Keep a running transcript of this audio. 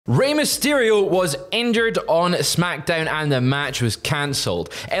Rey Mysterio was injured on SmackDown and the match was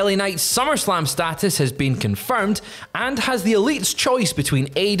cancelled. LA Knight's SummerSlam status has been confirmed, and has the Elite's choice between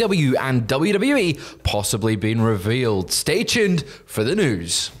AEW and WWE possibly been revealed? Stay tuned for the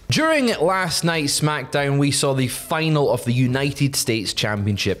news. During last night's SmackDown, we saw the final of the United States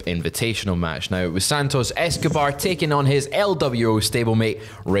Championship Invitational match. Now, it was Santos Escobar taking on his LWO stablemate,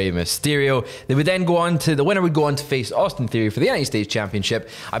 Rey Mysterio. They would then go on to, the winner would go on to face Austin Theory for the United States Championship.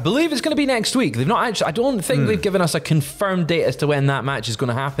 I believe it's going to be next week. They've not actually, I don't think they've given us a confirmed date as to when that match is going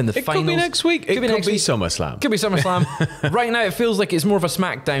to happen. The finals. Could be next week. It could be SummerSlam. Could be SummerSlam. Right now, it feels like it's more of a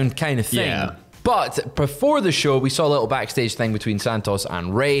SmackDown kind of thing. Yeah. But before the show, we saw a little backstage thing between Santos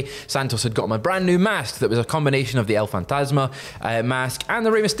and Rey. Santos had got him a brand new mask that was a combination of the El Fantasma mask and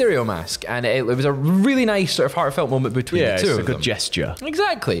the Rey Mysterio mask. And it was a really nice sort of heartfelt moment between the two of them. Yeah, it's a good gesture.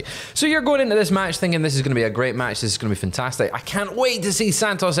 Exactly. So you're going into this match thinking this is going to be a great match. This is going to be fantastic. I can't wait to see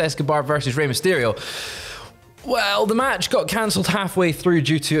Santos Escobar versus Rey Mysterio. Well, the match got cancelled halfway through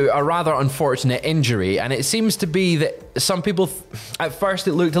due to a rather unfortunate injury, and it seems to be that some people, at first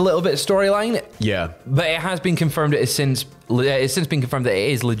it looked a little bit storyline. Yeah. But it has been confirmed, it's since been confirmed that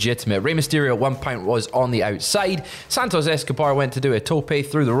it is legitimate. Rey Mysterio at one point was on the outside. Santos Escobar went to do a tope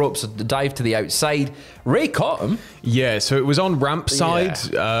through the ropes, a dive to the outside. Rey caught him. Yeah, so it was on ramp side,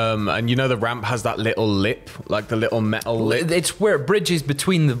 and you know the ramp has that little lip, like the little metal lip. It's where it bridges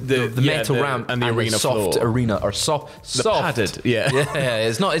between the metal ramp and the arena soft floor. Arena, or soft. Padded, yeah. Yeah,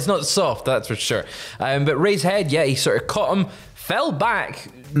 it's not soft, that's for sure. But Rey's head, yeah, he sort of caught him, fell back,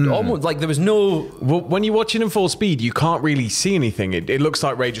 almost like there was no... Well, when you're watching in full speed, you can't really see anything. It looks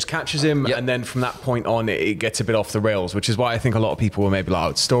like Rey just catches him, and then from that point on, it gets a bit off the rails, which is why I think a lot of people were maybe like, oh,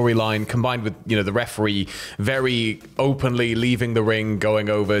 it's storyline, combined with, you know, the referee very openly leaving the ring, going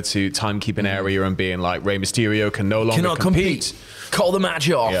over to timekeeping area and being like, Rey Mysterio can no longer compete. Call the match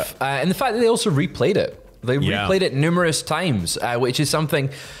off. Yeah. And the fact that they also replayed it. They replayed it numerous times, which is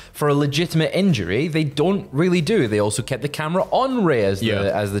something for a legitimate injury they don't really do. They also kept the camera on Rey as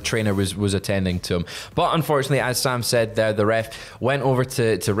the trainer was attending to him. But unfortunately, as Sam said there, the ref went over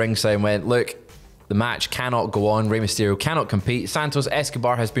to ringside and went, look, the match cannot go on. Rey Mysterio cannot compete. Santos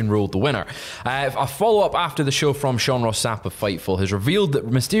Escobar has been ruled the winner. A follow-up after the show from Sean Ross Sapp of Fightful has revealed that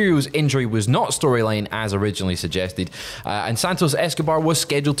Mysterio's injury was not storyline as originally suggested, and Santos Escobar was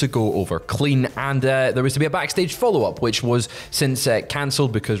scheduled to go over clean, and there was to be a backstage follow-up, which was since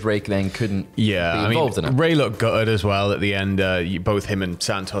cancelled because Rey then couldn't be involved in it. Rey looked gutted as well at the end. Both him and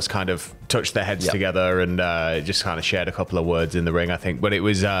Santos kind of touched their heads together and just kind of shared a couple of words in the ring, I think. But it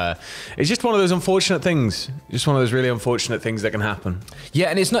was it's just one of those unfortunate things, just one of those really unfortunate things that can happen. Yeah,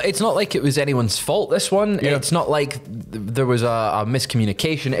 and it's not like it was anyone's fault, this one. It's not like there was a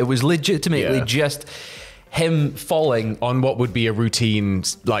miscommunication. It was legitimately just him falling on what would be a routine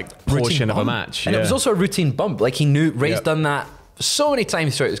portion of a match. And it was also a routine bump. Like, he knew Rey's done that so many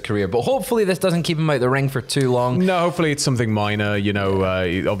times throughout his career, but hopefully this doesn't keep him out the ring for too long. No, hopefully it's something minor. You know,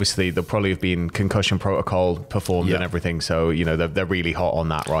 obviously there'll probably have been concussion protocol performed and everything, so you know they're really hot on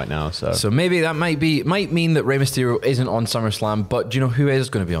that right now. So maybe that might mean that Rey Mysterio isn't on SummerSlam. But do you know who is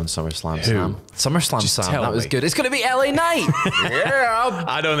going to be on SummerSlam? Sam? SummerSlam Sam. That was good. It's going to be LA Knight.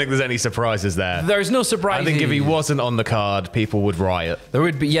 I don't think there's any surprises there. There's no surprises. I think if he wasn't on the card, people would riot. There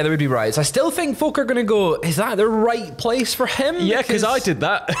would be riots. I still think folk are going to go, is that the right place for him? Yeah, because I did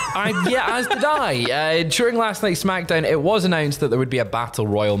that. As did I. During last night's SmackDown, it was announced that there would be a Battle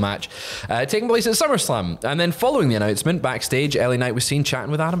Royal match taking place at SummerSlam. And then following the announcement, backstage, LA Knight was seen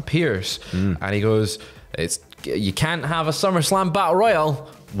chatting with Adam Pearce. And he goes, you can't have a SummerSlam Battle Royal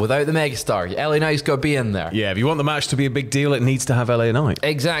without the megastar. LA Knight's got to be in there. Yeah, if you want the match to be a big deal, it needs to have LA Knight.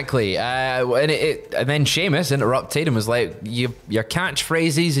 Exactly. And then Sheamus interrupted and was like, your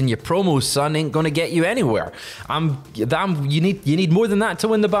catchphrases and your promos, son, ain't going to get you anywhere. You need more than that to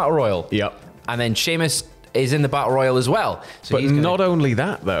win the Battle Royal. Yep. And then Sheamus is in the Battle Royal as well. So but not only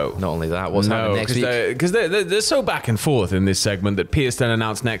that, though. Not only that. What's happening next week? Because they're so back and forth in this segment that Pierce then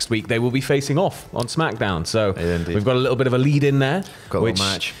announced next week they will be facing off on SmackDown. So we've got a little bit of a lead in there. Got a little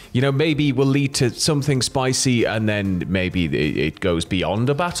match. You know, maybe will lead to something spicy, and then maybe it goes beyond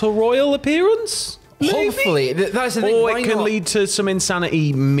a Battle Royal appearance. Maybe? Hopefully, that's the thing. Or it can lead to some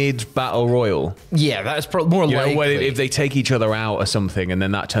insanity mid-Battle Royal. Yeah, that's more likely. If they take each other out or something, and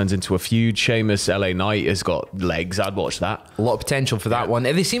then that turns into a feud. Sheamus, LA Knight has got legs. I'd watch that. A lot of potential for that one.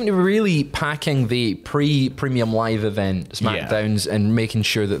 They seem to be really packing the pre-premium live event SmackDowns and making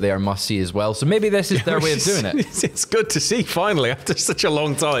sure that they are must-see as well. So maybe this is their way of doing it. It's good to see, finally, after such a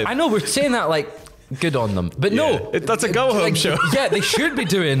long time. I know, we're saying that like Good on them. But no. That's a go-home show. Yeah, they should be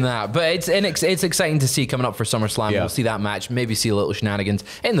doing that. But it's exciting to see coming up for SummerSlam. We'll see that match, maybe see a little shenanigans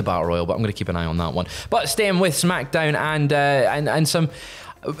in the Battle Royal, but I'm going to keep an eye on that one. But staying with SmackDown and some...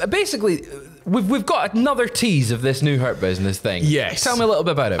 Basically, we've got another tease of this new Hurt Business thing. Yes. Tell me a little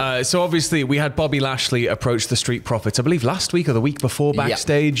bit about it. So obviously, we had Bobby Lashley approach the Street Profits, I believe last week or the week before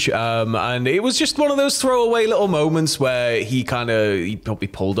backstage. And it was just one of those throwaway little moments where he probably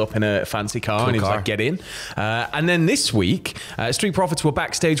pulled up in a fancy car and he was like, get in. And then this week, Street Profits were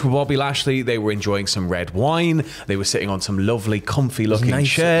backstage with Bobby Lashley. They were enjoying some red wine. They were sitting on some lovely, comfy looking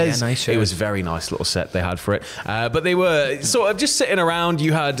chairs. Yeah, nice chairs. It was a very nice little set they had for it. But they were sort of just sitting around.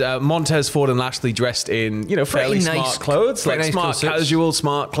 You had Montez Ford and Lashley dressed in, fairly smart clothes, like nice smart casual,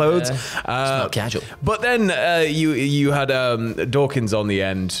 smart clothes. Smart casual. But then you had Dawkins on the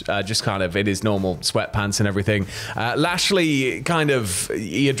end, just kind of in his normal sweatpants and everything. Lashley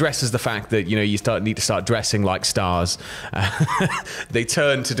he addresses the fact that you need to start dressing like stars. They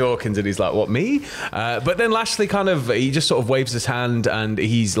turn to Dawkins and he's like, "What, me?" But then Lashley he just sort of waves his hand and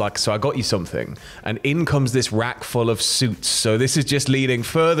he's like, "So I got you something." And in comes this rack full of suits. So this is just leading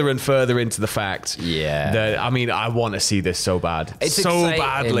further and further into the fact that I want to see this so bad. It's so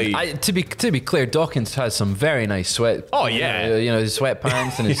exciting. badly. To be clear, Dawkins has some very nice sweat. Oh yeah, his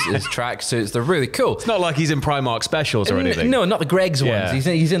sweatpants and his tracksuits. They're really cool. It's not like he's in Primark specials or anything. No, not the Greg's ones.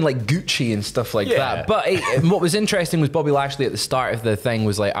 He's in like Gucci and stuff like that. But what was interesting was Bobby Lashley at the start of the thing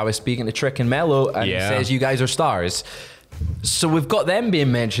was like, I was speaking to Trick and Mello and he says, "You guys are stars." So we've got them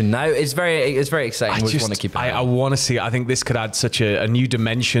being mentioned now. It's very exciting. We want to keep it. I want to see. I think this could add such a new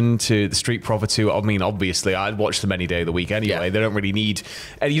dimension to the Street Profits. Who, I mean, obviously, I'd watch them any day of the week anyway. They don't really need,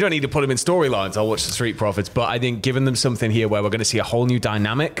 and you don't need to put them in storylines. I'll watch the Street Profits, but I think giving them something here where we're going to see a whole new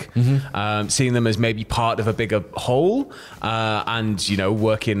dynamic, seeing them as maybe part of a bigger whole, and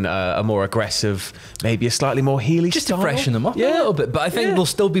working a more aggressive, maybe a slightly more heely just style. To freshen them up a little bit. But I think they'll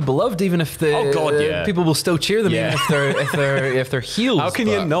still be beloved, even if people will still cheer them, even if they're heels. How can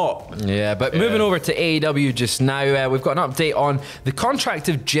you not? Yeah, but moving over to AEW just now, we've got an update on the contract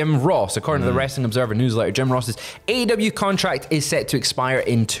of Jim Ross. According to the Wrestling Observer newsletter, Jim Ross's AEW contract is set to expire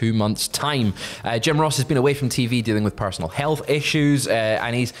in 2 months' time. Jim Ross has been away from TV dealing with personal health issues,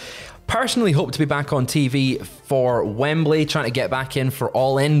 and he's personally hoped to be back on TV for Wembley, trying to get back in for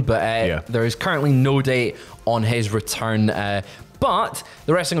All In, but there is currently no date on his return. But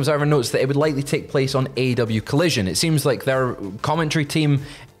the Wrestling Observer notes that it would likely take place on AEW Collision. It seems like their commentary team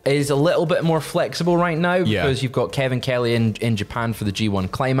is a little bit more flexible right now because you've got Kevin Kelly in Japan for the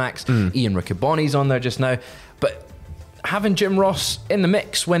G1 Climax. Ian Riccoboni's on there just now. But having Jim Ross in the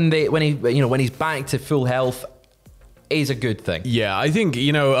mix when he's back to full health is a good thing. Yeah, I think,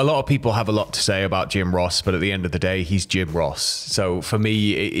 a lot of people have a lot to say about Jim Ross, but at the end of the day, he's Jim Ross. So for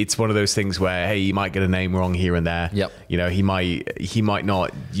me, it's one of those things where, hey, you might get a name wrong here and there. Yep. He might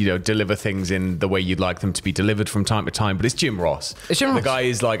not, deliver things in the way you'd like them to be delivered from time to time, but it's Jim Ross. It's Jim Ross. The guy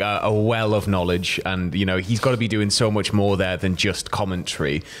is like a well of knowledge, and, he's got to be doing so much more there than just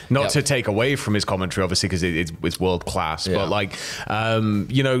commentary. Not to take away from his commentary, obviously, because it's world class, but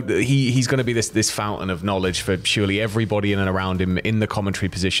he's going to be this fountain of knowledge for surely everybody in and around him in the commentary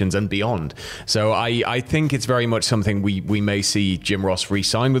positions and beyond. So I think it's very much something we may see Jim Ross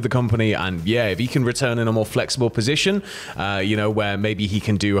re-sign with the company, and if he can return in a more flexible position, where maybe he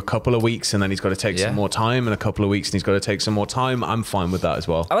can do a couple of weeks and then he's got to take some more time, and a couple of weeks and he's got to take some more time, I'm fine with that as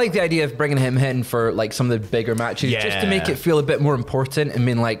well. I like the idea of bringing him in for like some of the bigger matches, just to make it feel a bit more important. I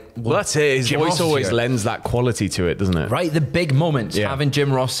mean, well, that's it. His voice always lends that quality to it, doesn't it? Right, the big moments. Having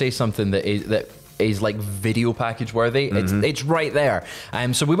Jim Ross say something that is like video package worthy. It's right there.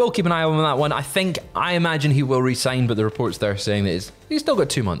 So we will keep an eye on that one. I imagine he will resign, but the reports there saying that he's still got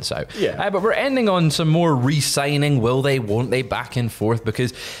 2 months out. But we're ending on some more re-signing. Will they, won't they, back and forth,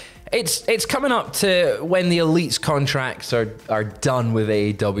 because it's coming up to when the Elite's contracts are done with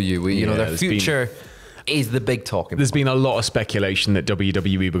AEW. Their future is the big talking point. There's been a lot of speculation that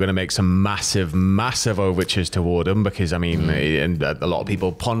WWE were going to make some massive, massive overtures toward them, because, and a lot of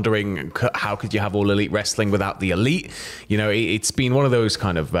people pondering, how could you have All Elite Wrestling without the Elite? It's been one of those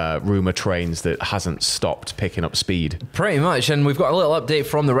kind of rumor trains that hasn't stopped picking up speed. Pretty much, and we've got a little update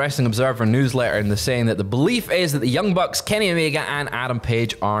from the Wrestling Observer newsletter, and they're saying that the belief is that the Young Bucks, Kenny Omega and Adam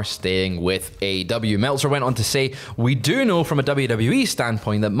Page are staying with AEW. Meltzer went on to say, "We do know from a WWE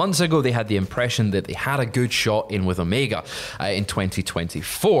standpoint that months ago they had the impression that they had a good shot in with Omega in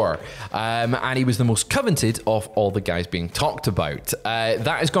 2024, and he was the most coveted of all the guys being talked about. That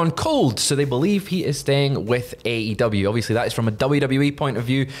has gone cold, so they believe he is staying with AEW. Obviously, that is from a WWE point of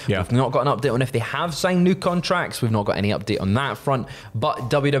view. We've not got an update on if they have signed new contracts. We've not got any update on that front, but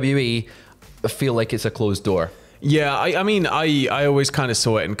WWE feel like it's a closed door. Yeah, I mean, I always kind of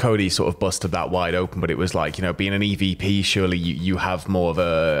saw it, and Cody sort of busted that wide open, but it was like, being an EVP, surely you have more of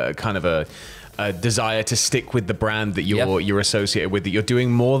a kind of a desire to stick with the brand that you're associated with, that you're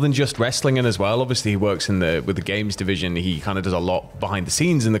doing more than just wrestling in as well. Obviously, he works with the games division. He kind of does a lot behind the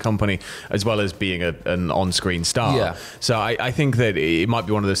scenes in the company, as well as being an on-screen star. Yeah. So I think that it might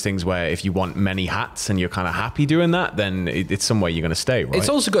be one of those things where if you want many hats and you're kind of happy doing that, then it's somewhere you're going to stay, right? It's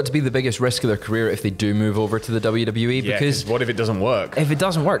also got to be the biggest risk of their career if they do move over to the WWE, because what if it doesn't work? If it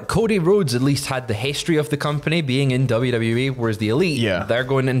doesn't work, Cody Rhodes at least had the history of the company being in WWE, whereas the Elite, they're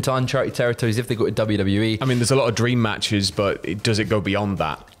going into uncharted territories if they go to WWE. I mean, there's a lot of dream matches, but does it go beyond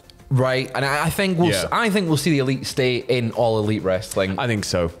that? Right, and I think we'll see the Elite stay in All Elite Wrestling. I think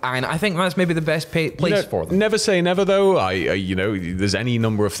so, and I think that's maybe the best place for them. Never say never, though. There's any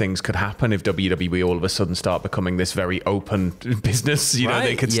number of things could happen if WWE all of a sudden start becoming this very open business.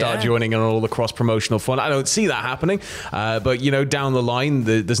 They could start joining in on all the cross promotional fun. I don't see that happening, but down the line,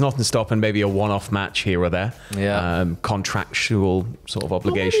 there's nothing stopping maybe a one-off match here or there. Yeah, contractual sort of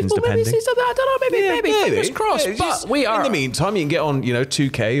obligations depending. I don't know, maybe fingers crossed. But we are. In the meantime, you can get on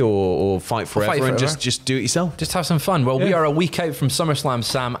 2K or Fight Forever and just do it yourself. Just have some fun. Well, we are a week out from SummerSlam,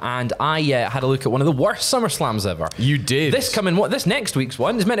 Sam, and I had a look at one of the worst SummerSlams ever. You did. This next week's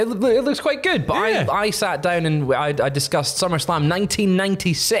one is meant it looks quite good, but I sat down and I discussed SummerSlam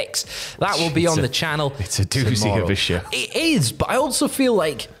 1996. That will be on the channel. It's a doozy tomorrow. Of a show. It is, but I also feel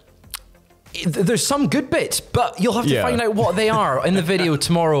like there's some good bits, but you'll have to find out what they are in the video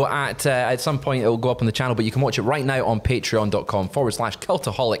tomorrow at some point. It'll go up on the channel, but you can watch it right now on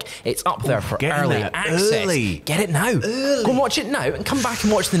patreon.com/Cultaholic. It's up there for early access. Get it now. Go and watch it now and come back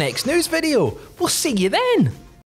and watch the next news video. We'll see you then.